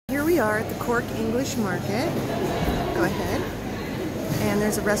are at the Cork English Market. Go ahead. And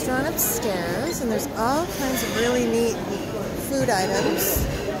there's a restaurant upstairs, and there's all kinds of really neat food items.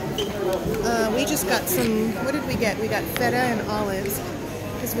 We just got some, what did we get? We got feta and olives,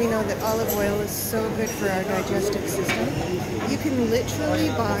 because we know that olive oil is so good for our digestive system. You can literally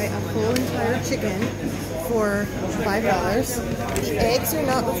buy a whole entire chicken for $5. The eggs are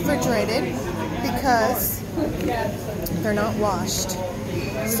not refrigerated because they're not washed.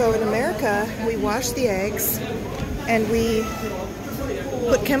 So in America, we wash the eggs and we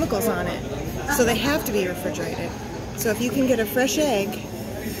put chemicals on it. So they have to be refrigerated. So if you can get a fresh egg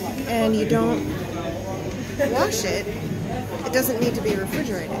and you don't wash it, it doesn't need to be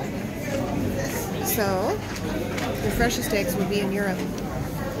refrigerated. So the freshest eggs would be in Europe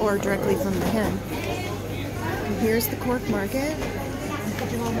or directly from the hen. And here's the Cork Market.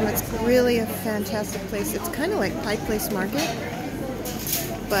 It's really a fantastic place. It's kind of like Pike Place Market,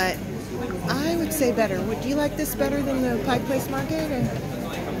 but I would say better. Would you like this better than the Pike Place Market? Or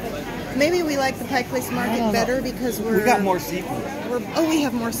maybe we like the Pike Place Market better because we got more seafood. We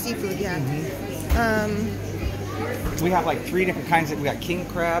have more seafood, yeah. We have like 3 different kinds. We got king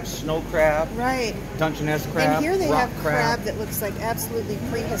crab, snow crab, right, Dungeness crab, and here they rock have crab that looks like absolutely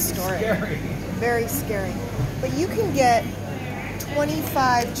prehistoric. Scary. Very scary. But you can get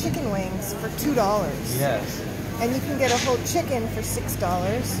 25 chicken wings for $2. Yes. And you can get a whole chicken for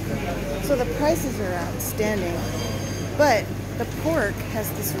 $6. So the prices are outstanding. But the pork has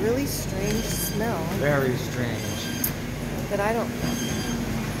this really strange smell. Very strange. That I don't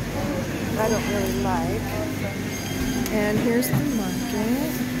really like. And here's the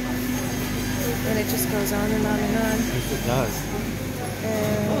market. And it just goes on and on and on. Yes, it does.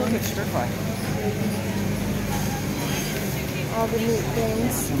 And look at stir fry. All the neat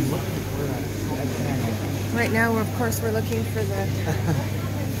things. Right now, of course, we're looking for the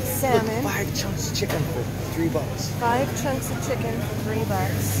salmon. Look, 5 chunks of chicken for $3. 5 chunks of chicken for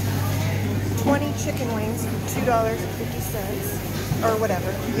 $3. 20 chicken wings for $2.50, or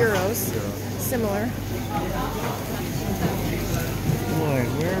whatever, euros. Similar. Boy,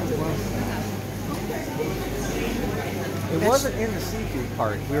 where was it? It wasn't in the seafood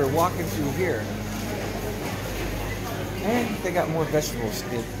part. We were walking through here. And they got more vegetables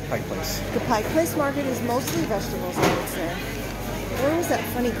at Pike Place. The Pike Place Market is mostly vegetables, I would say. Where was that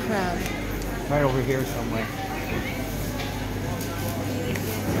funny crab? Right over here somewhere.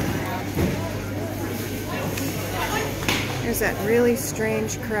 There's that really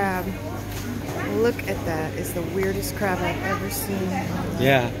strange crab. Look at that. It's the weirdest crab I've ever seen.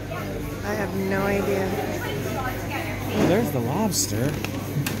 Yeah. I have no idea. Well, there's the lobster.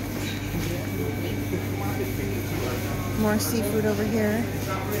 More seafood over here.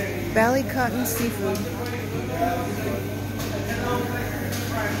 Valley Cotton Seafood.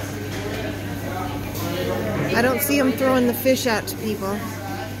 I don't see them throwing the fish out to people.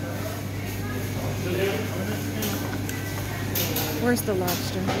 Where's the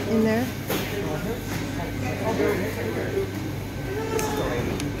lobster? In there?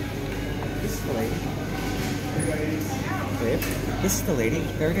 This is the lady. Babe, this is the lady.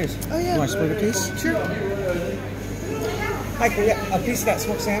 There it is. Oh, yeah. You want to split a piece? Sure. Mike, we got a piece of that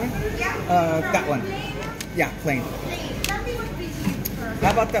smoked salmon? That one. Yeah, plain.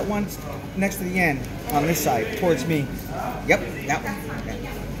 How about that one next to the end on this side, towards me? Yep, that one.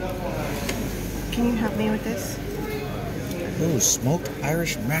 Can you help me with this? Ooh, smoked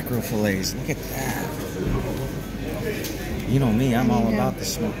Irish mackerel fillets. Look at that. You know me, I'm all about the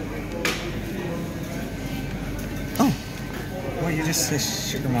smoke. Oh, well, you just said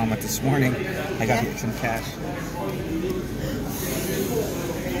sugar mama this morning. I got you some cash.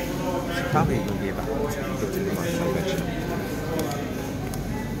 Probably will be about $15, I bet you.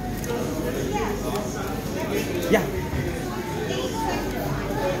 Yeah.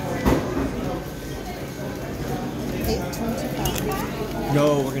 $8.25.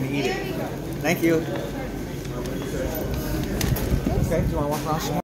 No, we're gonna eat it. Thank you. Okay, do you want to walk around some more?